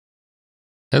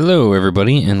Hello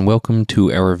everybody and welcome to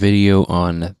our video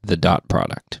on the dot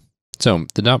product. So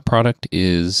the dot product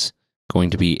is going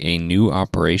to be a new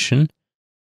operation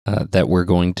that we're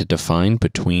going to define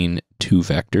between two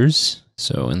vectors.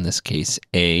 So in this case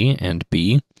A and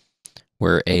B,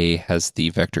 where A has the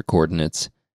vector coordinates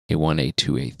a1,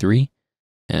 a2, a3,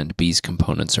 and B's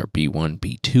components are b1,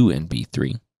 b2, and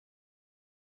b3.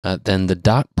 Then the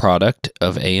dot product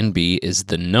of A and B is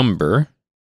the number,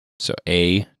 so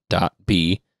A dot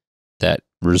B, that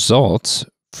results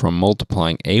from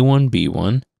multiplying a1,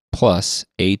 b1 plus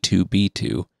a2,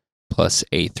 b2 plus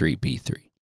a3, b3.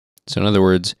 So in other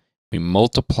words, we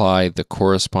multiply the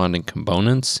corresponding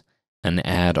components and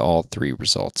add all three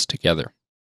results together.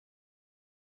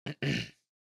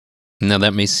 Now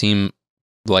that may seem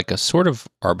like a sort of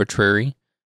arbitrary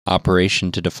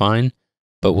operation to define,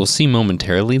 but we'll see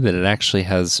momentarily that it actually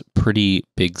has pretty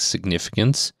big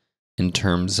significance in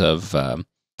terms of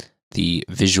the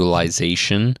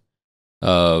visualization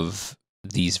of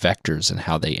these vectors and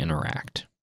how they interact.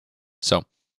 So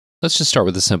let's just start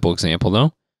with a simple example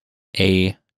though.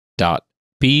 A dot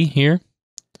B here.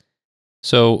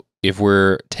 So if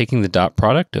we're taking the dot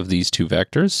product of these two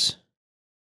vectors,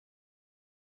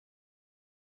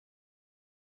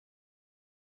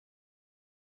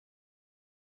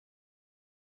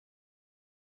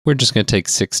 we're just going to take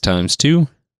 6 times 2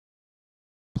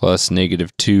 plus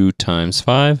 -2 times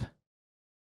 5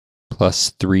 plus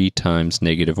 3 times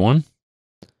 -1.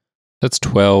 That's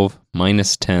 12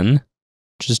 minus 10,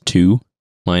 which is 2,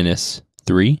 minus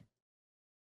 3,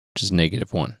 which is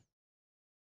 -1.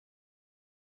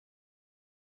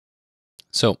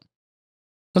 So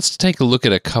let's take a look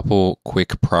at a couple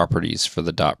quick properties for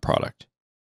the dot product.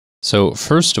 So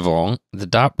first of all, the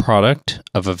dot product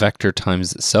of a vector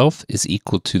times itself is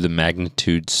equal to the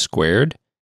magnitude squared.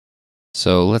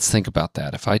 So let's think about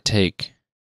that. If I take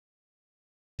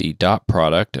the dot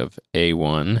product of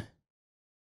a1,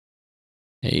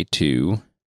 a2,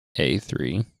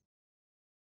 a3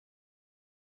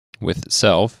 with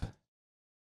itself,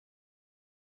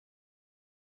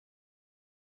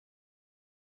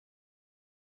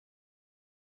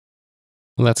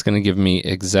 well, that's going to give me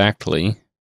exactly,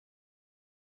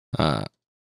 well,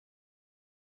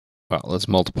 let's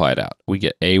multiply it out. We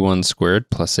get a1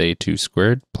 squared plus a2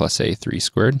 squared plus a3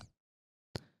 squared.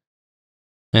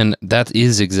 And that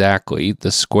is exactly the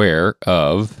square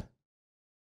of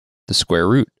the square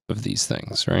root of these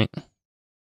things, right?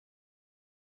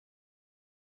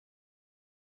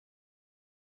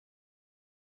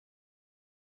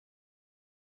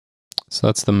 So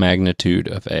that's the magnitude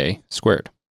of a squared.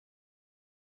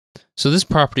 So this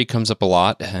property comes up a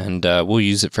lot, and we'll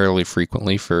use it fairly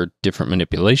frequently for different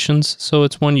manipulations, so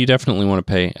it's one you definitely want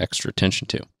to pay extra attention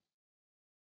to.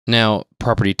 Now,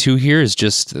 property 2 here is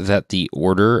just that the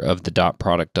order of the dot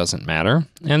product doesn't matter,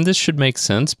 and this should make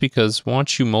sense because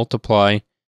once you multiply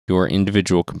your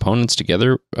individual components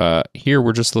together, here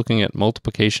we're just looking at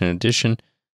multiplication and addition,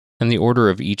 and the order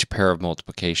of each pair of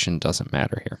multiplication doesn't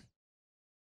matter here.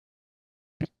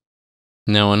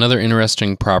 Now, another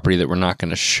interesting property that we're not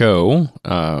going to show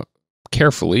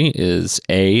carefully is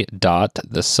A dot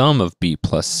the sum of B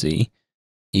plus C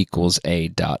equals A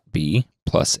dot B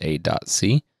plus A dot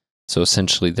C. So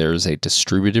essentially there's a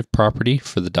distributive property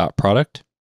for the dot product.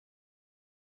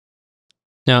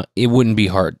 Now, it wouldn't be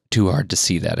too hard to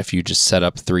see that if you just set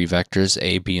up 3 vectors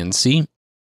A, B, and C,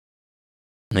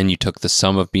 and you took the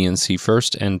sum of B and C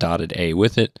first and dotted A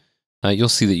with it, you'll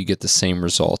see that you get the same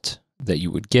result that you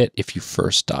would get if you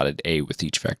first dotted A with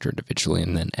each vector individually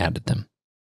and then added them.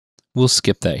 We'll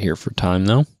skip that here for time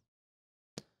though.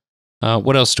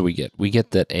 What else do we get? We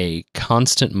get that a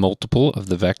constant multiple of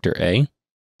the vector A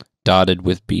dotted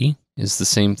with B is the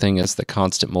same thing as the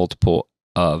constant multiple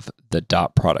of the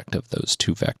dot product of those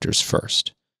two vectors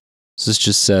first. So this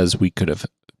just says we could have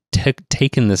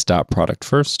taken this dot product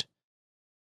first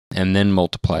and then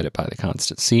multiplied it by the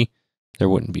constant C. There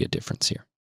wouldn't be a difference here.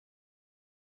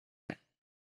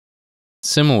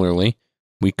 Similarly,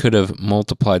 we could have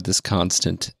multiplied this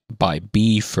constant by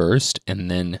B first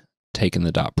and then taken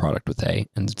the dot product with A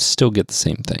and still get the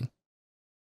same thing.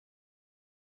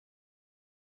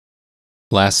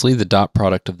 Lastly, the dot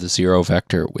product of the 0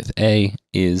 vector with A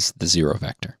is the 0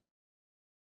 vector.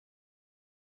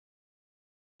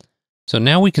 So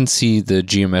now we can see the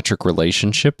geometric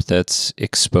relationship that's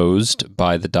exposed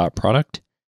by the dot product,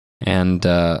 and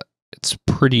it's a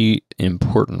pretty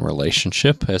important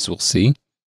relationship, as we'll see.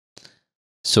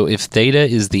 So if theta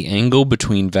is the angle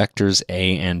between vectors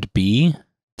A and B,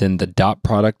 then the dot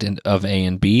product of A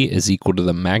and B is equal to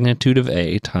the magnitude of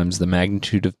A times the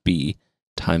magnitude of B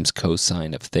times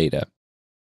cosine of theta.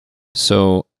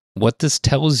 So what this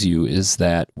tells you is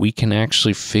that we can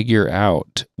actually figure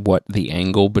out what the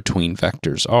angle between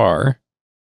vectors are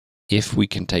if we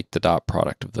can take the dot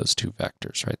product of those two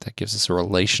vectors, right? That gives us a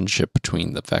relationship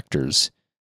between the vectors'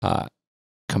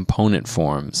 component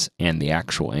forms and the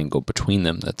actual angle between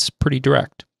them that's pretty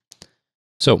direct.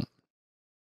 So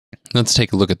let's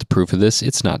take a look at the proof of this.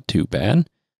 It's not too bad.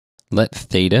 Let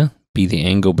theta be the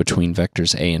angle between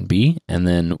vectors A and B, and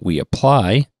then we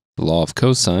apply the law of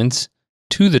cosines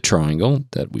to the triangle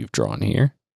that we've drawn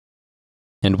here,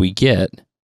 and we get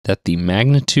that the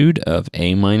magnitude of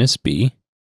A minus B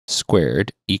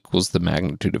squared equals the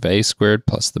magnitude of A squared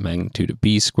plus the magnitude of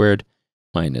B squared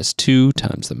minus 2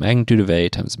 times the magnitude of A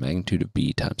times the magnitude of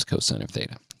B times cosine of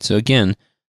theta. So again,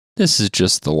 this is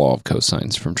just the law of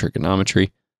cosines from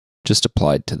trigonometry, just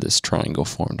applied to this triangle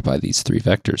formed by these three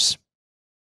vectors.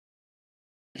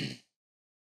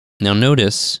 Now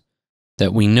notice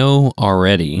that we know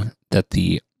already that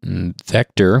the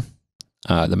vector,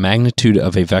 the magnitude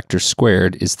of a vector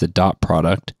squared is the dot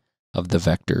product of the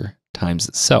vector times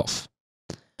itself.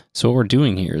 So what we're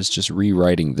doing here is just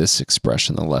rewriting this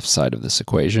expression on the left side of this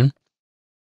equation.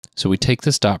 So we take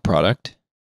this dot product,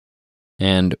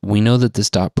 and we know that this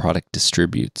dot product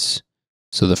distributes.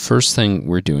 So the first thing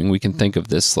we're doing, we can think of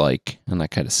this like, and I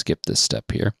kind of skipped this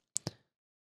step here.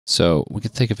 So we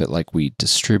can think of it like we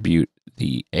distribute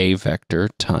the A vector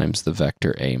times the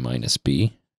vector A minus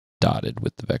B, dotted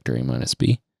with the vector A minus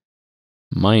B,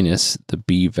 minus the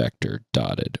B vector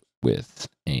dotted with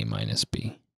A minus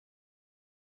B.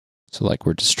 So like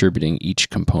we're distributing each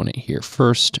component here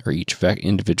first, or each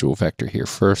individual vector here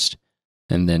first,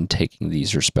 and then taking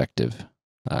these respective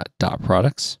dot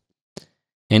products.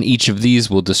 And each of these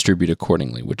will distribute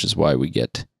accordingly, which is why we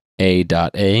get A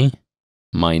dot A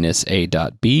minus A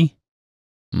dot B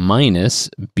minus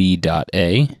B dot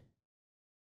A.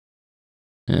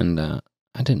 And I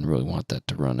didn't really want that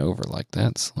to run over like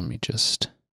that, so let me just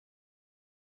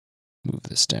move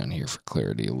this down here for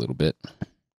clarity a little bit.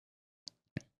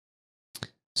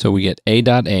 So we get A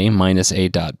dot A minus A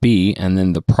dot B, and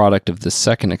then the product of the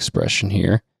second expression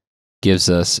here gives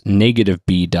us negative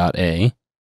B dot A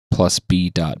plus B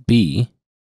dot B.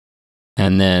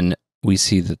 And then we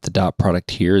see that the dot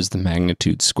product here is the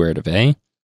magnitude squared of A.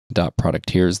 The dot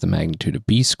product here is the magnitude of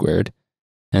B squared.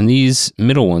 And these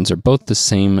middle ones are both the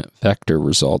same vector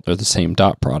result, or the same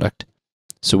dot product.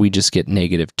 So we just get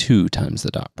negative 2 times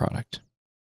the dot product.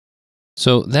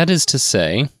 So that is to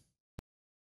say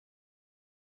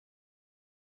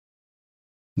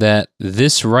that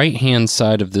this right-hand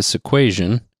side of this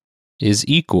equation is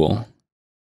equal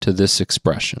to this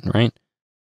expression, right?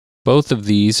 Both of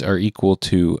these are equal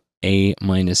to A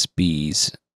minus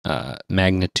B's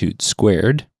magnitude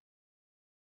squared.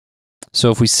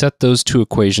 So if we set those two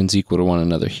equations equal to one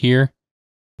another here,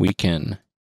 we can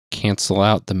cancel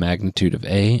out the magnitude of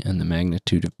A and the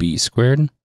magnitude of B squared.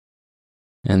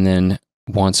 And then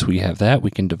once we have that,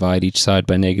 we can divide each side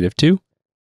by negative 2.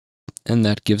 And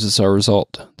that gives us our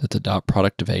result, that the dot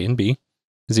product of A and B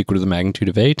is equal to the magnitude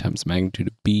of A times the magnitude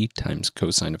of B times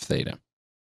cosine of theta.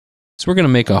 So we're going to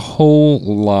make a whole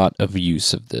lot of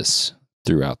use of this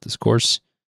throughout this course.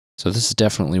 So this is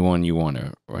definitely one you want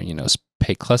to,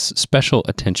 pay special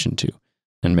attention to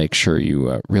and make sure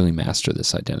you really master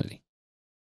this identity.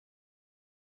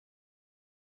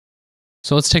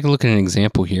 So let's take a look at an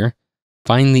example here.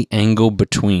 Find the angle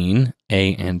between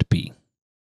A and B.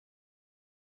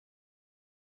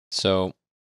 So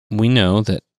we know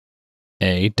that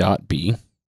A dot B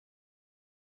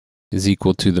is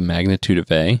equal to the magnitude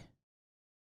of A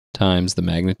times the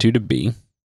magnitude of B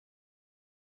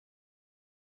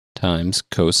times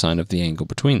cosine of the angle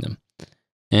between them.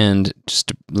 And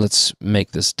let's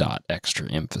make this dot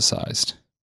extra emphasized.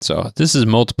 So this is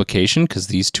multiplication because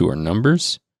these two are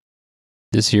numbers.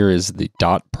 This here is the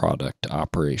dot product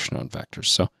operation on vectors.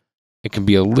 So it can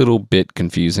be a little bit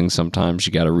confusing sometimes.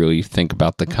 You got to really think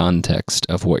about the context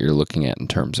of what you're looking at in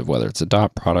terms of whether it's a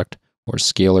dot product or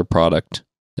scalar product,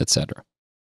 etc.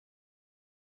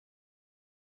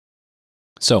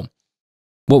 So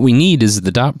what we need is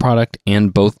the dot product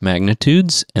and both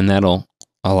magnitudes, and that'll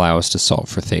allow us to solve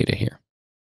for theta here.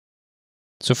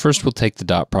 So first we'll take the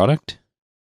dot product.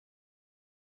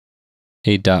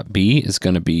 A dot B is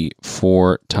going to be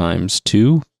 4 times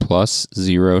 2 plus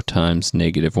 0 times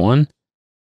negative 1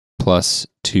 plus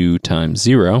 2 times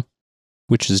 0,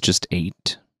 which is just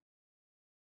 8.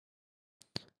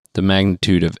 The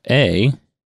magnitude of A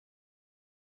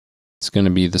is going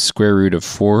to be the square root of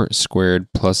 4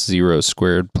 squared plus 0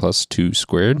 squared plus 2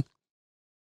 squared,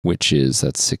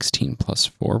 that's 16 plus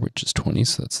 4, which is 20,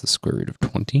 so that's the square root of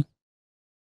 20.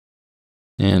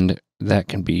 And that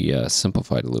can be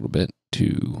simplified a little bit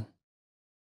to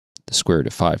the square root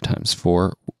of 5 times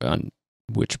 4,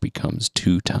 which becomes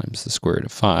 2 times the square root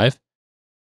of 5.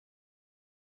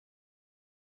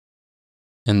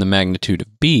 And the magnitude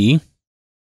of b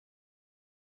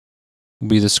will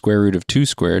be the square root of 2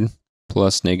 squared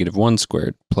plus negative 1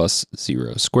 squared plus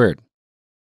 0 squared.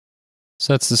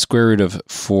 So that's the square root of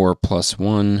 4 plus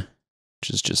 1,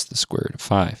 which is just the square root of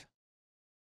 5.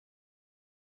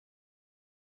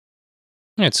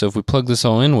 All right, so if we plug this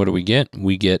all in, what do we get?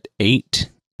 We get 8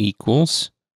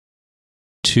 equals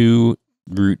 2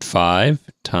 root 5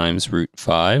 times root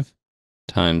 5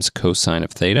 times cosine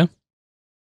of theta.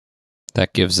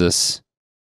 That gives us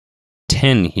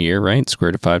 10 here, right? Square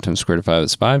root of 5 times square root of 5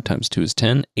 is 5, times 2 is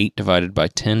 10. 8 divided by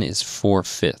 10 is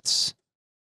 4/5.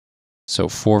 So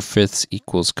 4/5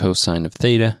 equals cosine of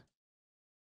theta.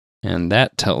 And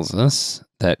that tells us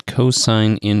that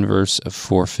cosine inverse of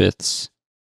 4/5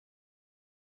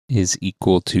 is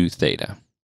equal to theta.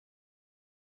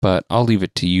 But I'll leave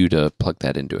it to you to plug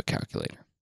that into a calculator.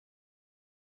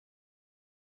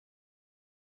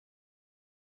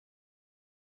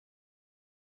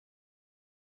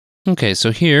 Okay,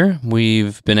 so here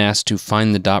we've been asked to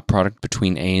find the dot product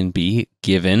between a and b,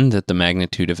 given that the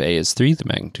magnitude of a is 3, the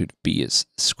magnitude of b is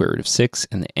square root of 6,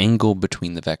 and the angle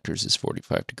between the vectors is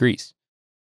 45 degrees.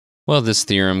 Well, this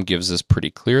theorem gives us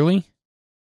pretty clearly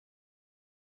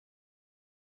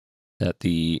that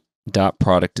the dot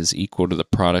product is equal to the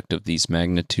product of these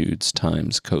magnitudes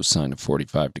times cosine of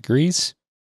 45 degrees.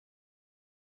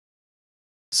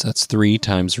 So that's 3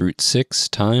 times root 6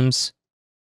 times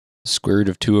square root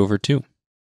of 2 over 2.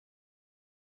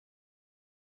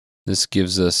 This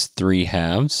gives us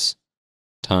 3/2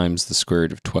 times the square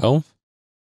root of 12.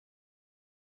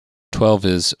 12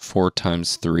 is 4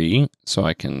 times 3, so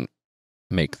I can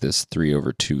make this 3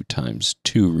 over 2 times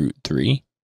 2 root 3.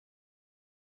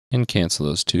 And cancel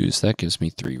those 2's. That gives me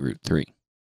 3 root 3.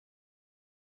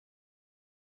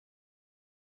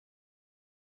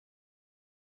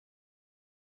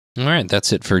 All right,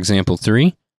 that's it for example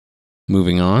 3.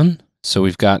 Moving on. So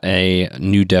we've got a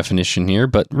new definition here,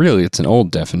 but really it's an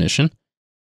old definition.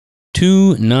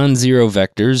 Two non-zero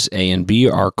vectors, a and b,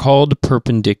 are called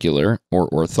perpendicular or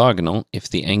orthogonal if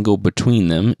the angle between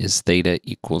them is theta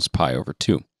equals pi over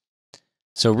 2.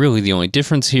 So really the only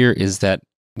difference here is that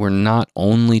we're not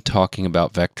only talking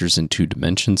about vectors in 2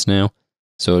 dimensions now.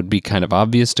 So it'd be kind of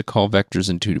obvious to call vectors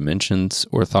in 2 dimensions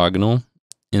orthogonal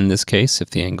in this case if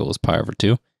the angle is pi over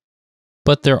 2.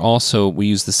 But they're also, we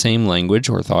use the same language,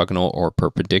 orthogonal or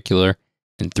perpendicular,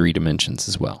 in 3 dimensions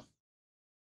as well.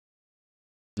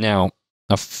 Now,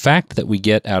 a fact that we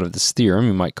get out of this theorem,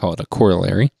 you might call it a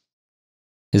corollary,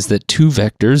 is that 2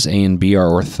 vectors, a and b, are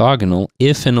orthogonal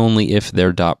if and only if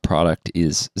their dot product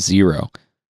is 0.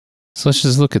 So let's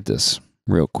just look at this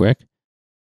real quick.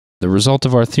 The result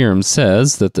of our theorem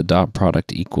says that the dot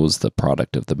product equals the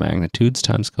product of the magnitudes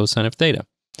times cosine of theta.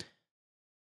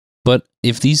 But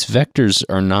if these vectors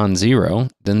are non-zero,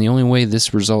 then the only way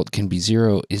this result can be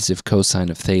 0 is if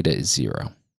cosine of theta is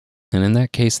 0. And in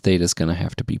that case, theta is going to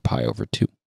have to be pi over 2.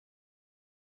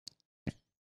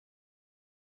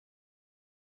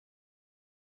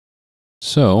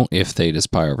 So if theta is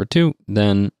pi over 2,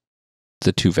 then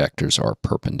the 2 vectors are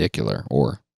perpendicular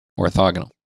or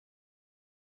orthogonal.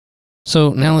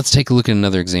 So now let's take a look at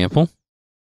another example.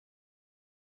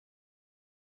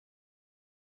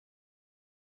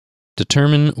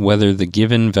 Determine whether the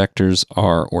given vectors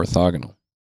are orthogonal.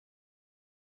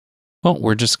 Well,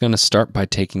 we're just going to start by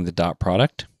taking the dot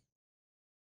product.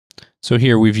 So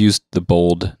here we've used the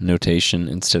bold notation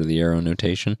instead of the arrow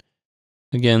notation.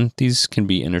 Again, these can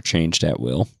be interchanged at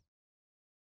will.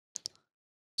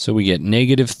 So we get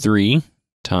negative 3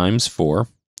 times 4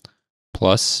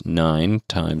 plus 9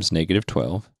 times negative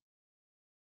 12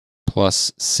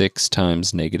 plus 6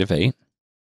 times negative 8.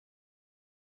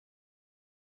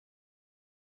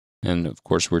 And of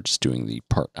course, we're just doing the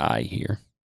part I here.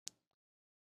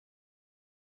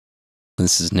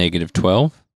 This is negative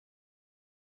 12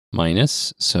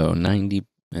 minus, so 90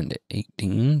 and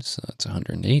 18, so that's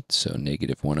 108. So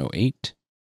negative 108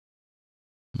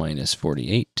 minus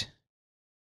 48.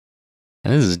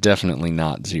 And this is definitely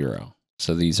not 0.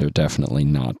 So these are definitely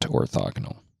not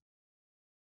orthogonal.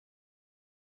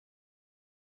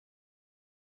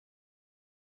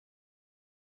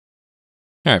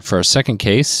 All right, for our second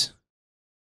case,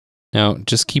 now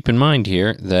just keep in mind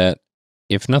here that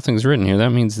if nothing's written here,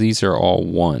 that means these are all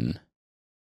 1.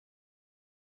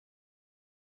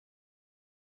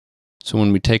 So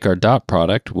when we take our dot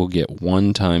product, we'll get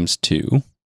 1 times 2.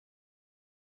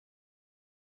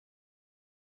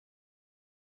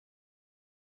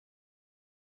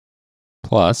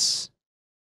 plus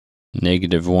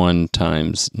 -1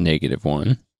 times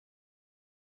 -1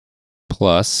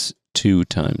 plus 2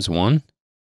 times 1.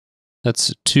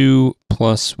 That's 2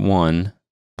 plus 1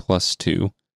 plus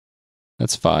 2.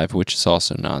 That's 5, which is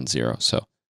also non-zero. So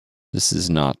this is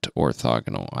not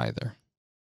orthogonal either.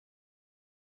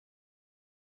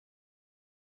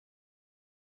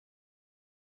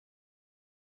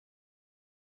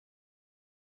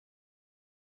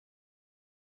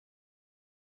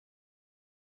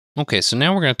 Okay, so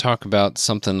now we're going to talk about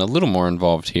something a little more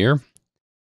involved here,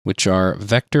 which are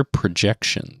vector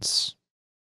projections.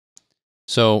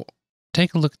 So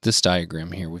take a look at this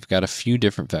diagram here. We've got a few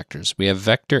different vectors. We have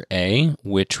vector A,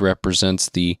 which represents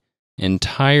the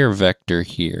entire vector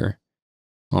here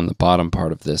on the bottom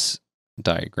part of this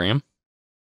diagram.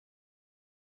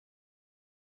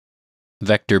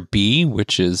 Vector B,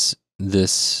 which is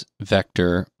this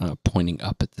vector pointing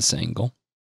up at this angle.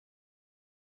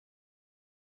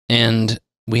 And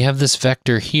we have this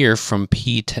vector here from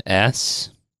P to S,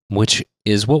 which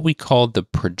is what we call the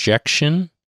projection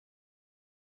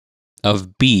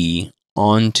of B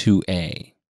onto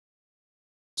A.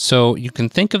 So you can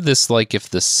think of this like if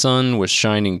the sun was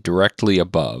shining directly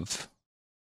above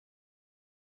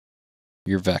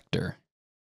your vector.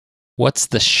 What's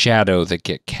the shadow that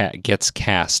gets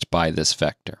cast by this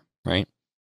vector, right?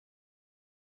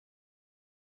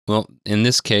 Well, in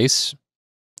this case,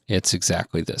 it's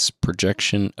exactly this,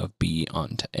 projection of B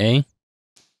onto A.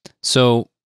 So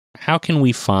how can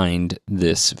we find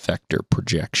this vector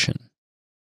projection?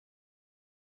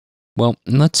 Well,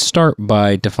 let's start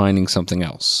by defining something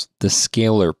else, the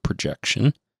scalar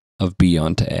projection of B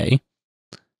onto A,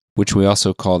 which we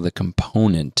also call the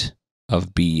component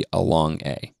of B along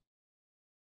A.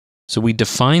 So we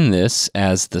define this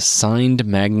as the signed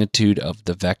magnitude of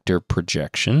the vector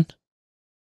projection.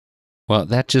 Well,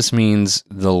 that just means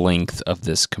the length of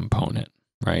this component,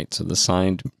 right? So the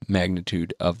signed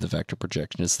magnitude of the vector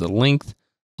projection is the length,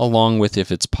 along with if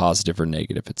it's positive or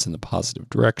negative. If it's in the positive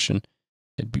direction,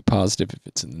 it'd be positive. If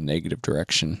it's in the negative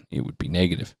direction, it would be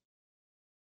negative.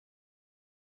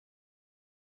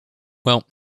 Well,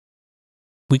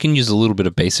 we can use a little bit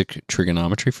of basic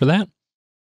trigonometry for that.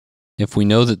 If we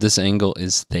know that this angle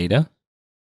is theta,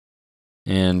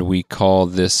 and we call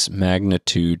this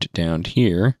magnitude down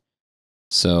here,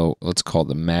 so let's call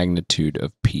the magnitude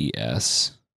of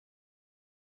PS.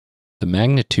 The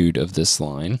magnitude of this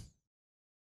line,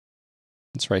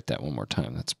 let's write that one more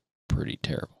time. That's pretty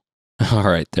terrible. All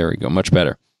right, there we go. Much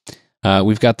better.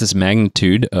 We've got this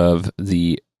magnitude of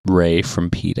the ray from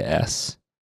P to S.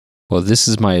 Well, this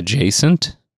is my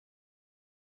adjacent,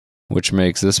 which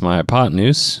makes this my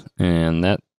hypotenuse, and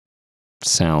that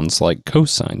sounds like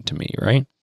cosine to me, right?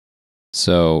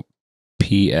 So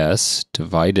PS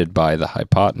divided by the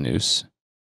hypotenuse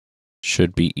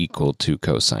should be equal to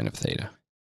cosine of theta.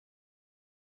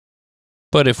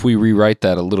 But if we rewrite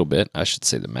that a little bit, I should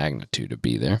say the magnitude of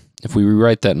B there. If we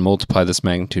rewrite that and multiply this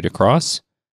magnitude across,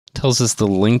 it tells us the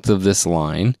length of this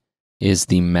line is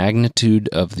the magnitude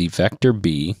of the vector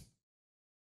B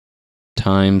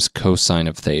times cosine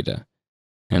of theta.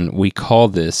 And we call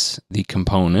this the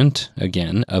component,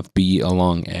 again, of B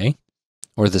along A,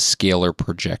 or the scalar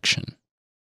projection.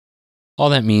 All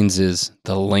that means is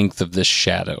the length of this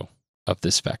shadow of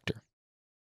this vector.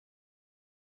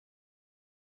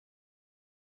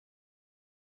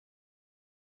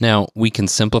 Now, we can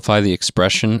simplify the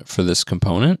expression for this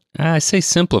component. I say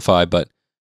simplify, but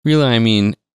really I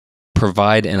mean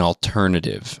provide an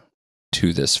alternative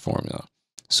to this formula.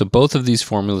 So both of these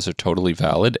formulas are totally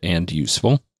valid and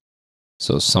useful.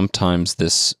 So sometimes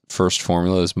this first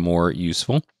formula is more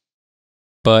useful,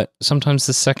 but sometimes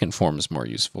the second form is more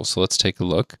useful. So let's take a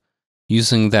look.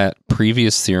 Using that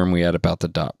previous theorem we had about the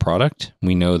dot product,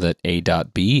 we know that A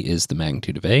dot B is the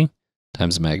magnitude of A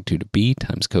times the magnitude of B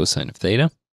times cosine of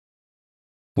theta,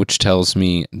 which tells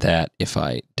me that if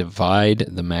I divide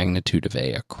the magnitude of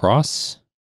A across,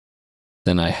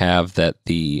 then I have that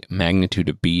the magnitude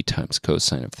of B times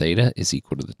cosine of theta is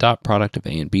equal to the dot product of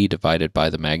A and B divided by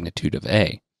the magnitude of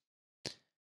A,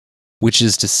 which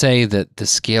is to say that the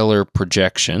scalar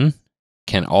projection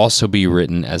can also be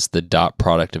written as the dot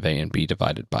product of A and B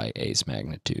divided by A's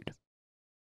magnitude.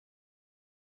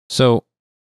 So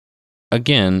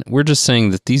again, we're just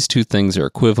saying that these two things are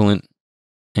equivalent,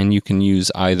 and you can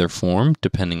use either form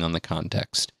depending on the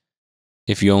context.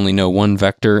 If you only know one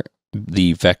vector,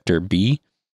 the vector B,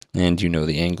 and you know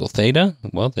the angle theta,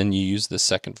 well, then you use the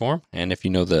second form. And if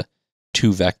you know the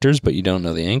two vectors, but you don't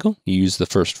know the angle, you use the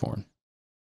first form.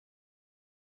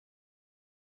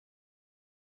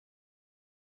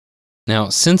 Now,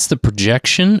 since the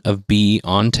projection of B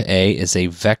onto A is a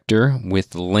vector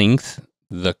with length,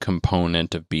 the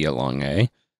component of B along A,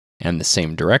 and the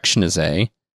same direction as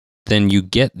A, then you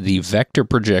get the vector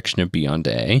projection of B onto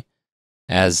A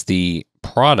as the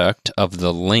product of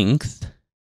the length.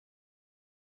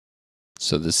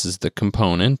 So this is the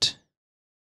component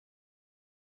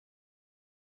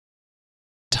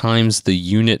times the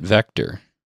unit vector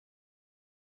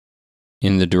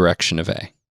in the direction of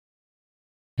A.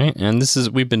 Okay, and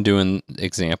we've been doing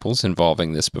examples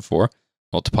involving this before.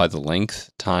 Multiply the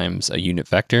length times a unit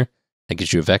vector. That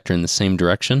gives you a vector in the same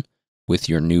direction with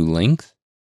your new length.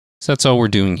 So that's all we're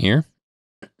doing here.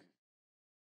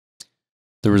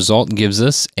 The result gives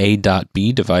us A dot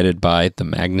B divided by the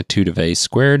magnitude of A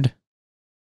squared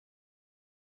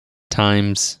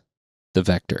times the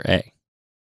vector A.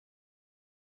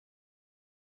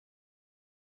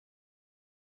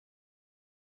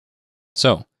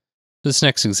 So, this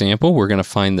next example, we're going to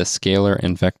find the scalar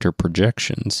and vector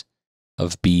projections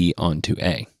of B onto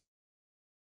A.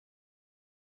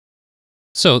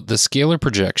 So, the scalar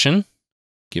projection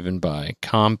given by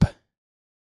comp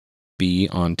B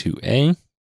onto A.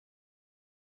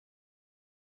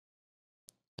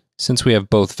 Since we have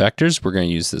both vectors, we're going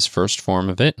to use this first form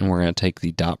of it, and we're going to take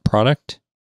the dot product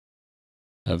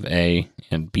of A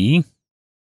and B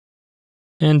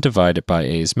and divide it by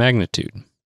A's magnitude.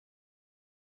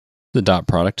 The dot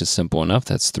product is simple enough.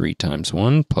 That's 3 times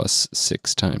 1 plus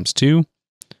 6 times 2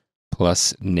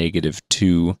 plus negative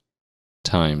 2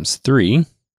 times 3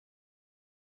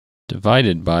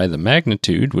 divided by the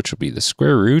magnitude, which will be the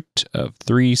square root of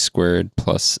 3 squared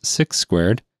plus 6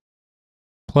 squared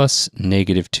plus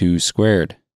negative 2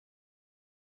 squared.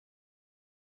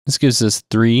 This gives us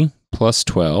 3 plus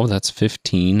 12. That's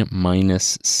 15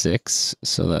 minus 6,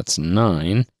 so that's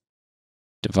 9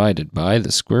 divided by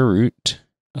the square root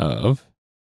of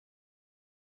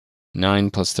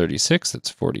 9 plus 36, that's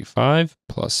 45,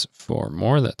 plus 4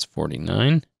 more, that's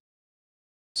 49.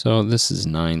 So this is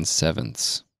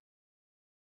 9/7.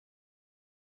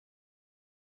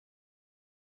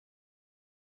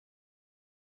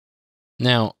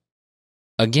 Now,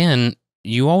 again,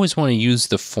 you always want to use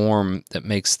the form that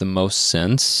makes the most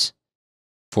sense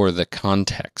for the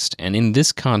context. And in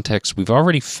this context, we've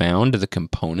already found the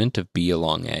component of B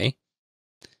along A.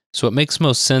 So what makes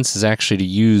most sense is actually to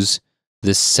use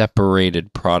this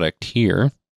separated product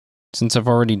here, since I've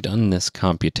already done this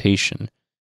computation.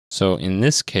 So in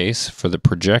this case, for the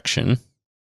projection,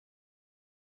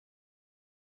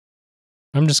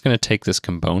 I'm just going to take this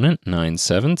component,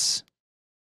 9/7,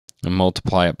 and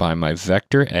multiply it by my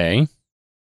vector A,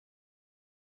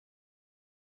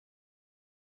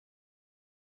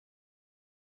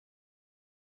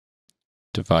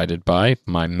 divided by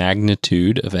my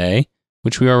magnitude of A,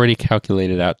 which we already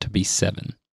calculated out to be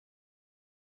 7.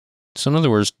 So in other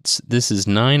words, this is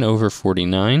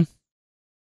 9/49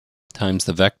 times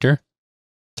the vector,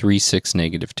 3, 6,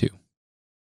 negative 2.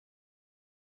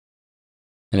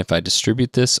 And if I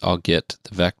distribute this, I'll get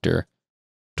the vector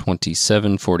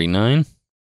 27/49,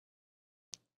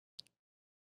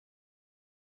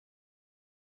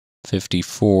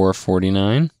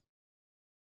 54/49,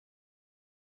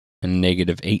 and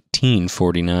negative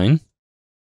 18/49.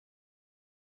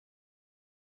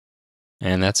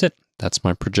 And that's it. That's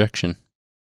my projection.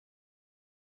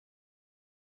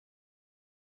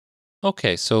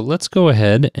 Okay, so let's go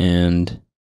ahead and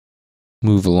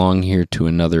move along here to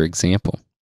another example.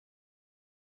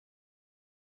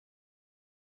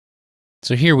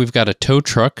 So here we've got a tow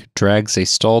truck drags a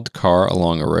stalled car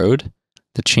along a road.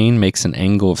 The chain makes an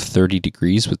angle of 30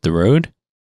 degrees with the road,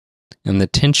 and the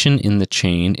tension in the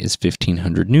chain is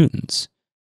 1,500 newtons.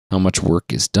 How much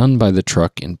work is done by the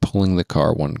truck in pulling the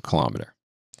car 1 kilometer?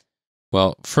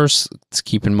 Well, first, let's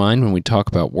keep in mind when we talk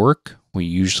about work, we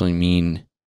usually mean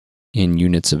in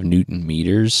units of Newton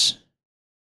meters.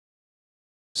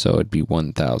 So it'd be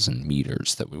 1,000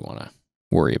 meters that we want to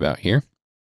worry about here.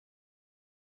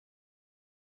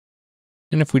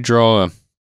 And if we draw a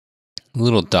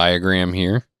little diagram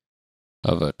here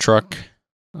of a truck,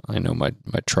 I know my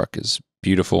truck is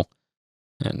beautiful,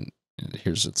 and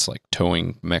here's its like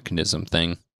towing mechanism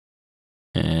thing.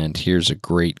 And here's a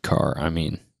great car. I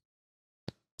mean,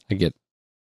 I get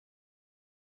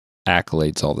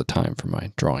accolades all the time for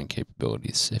my drawing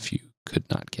capabilities, if you could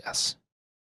not guess.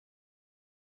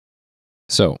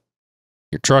 So,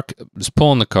 your truck is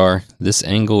pulling the car. This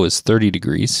angle is 30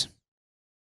 degrees.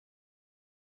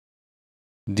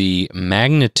 The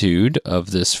magnitude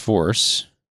of this force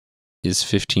is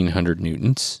 1,500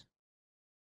 newtons.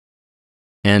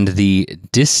 And the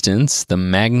distance, the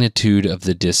magnitude of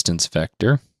the distance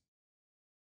vector,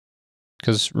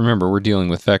 because remember, we're dealing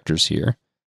with vectors here,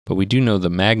 but we do know the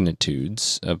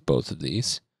magnitudes of both of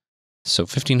these. So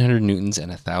 1,500 newtons and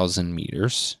 1,000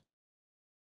 meters.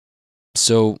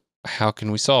 So how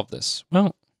can we solve this?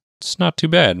 Well, it's not too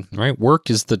bad, right? Work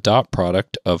is the dot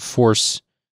product of force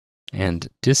and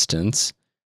distance,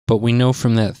 but we know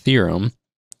from that theorem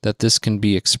that this can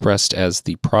be expressed as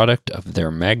the product of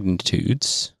their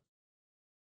magnitudes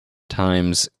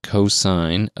times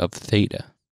cosine of theta.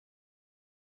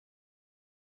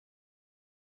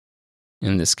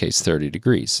 In this case, 30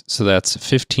 degrees. So that's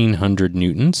 1,500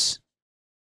 newtons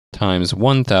times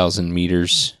 1,000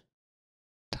 meters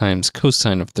times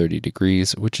cosine of 30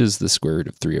 degrees, which is the square root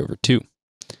of 3 over 2.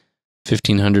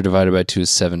 1,500 divided by 2 is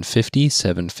 750.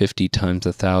 750 times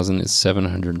 1,000 is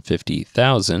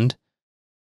 750,000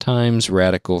 times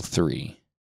radical 3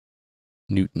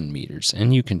 Newton meters.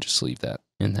 And you can just leave that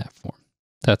in that form.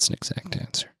 That's an exact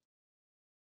answer.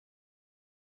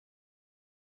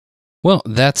 Well,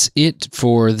 that's it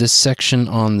for this section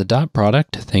on the dot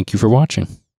product. Thank you for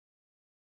watching.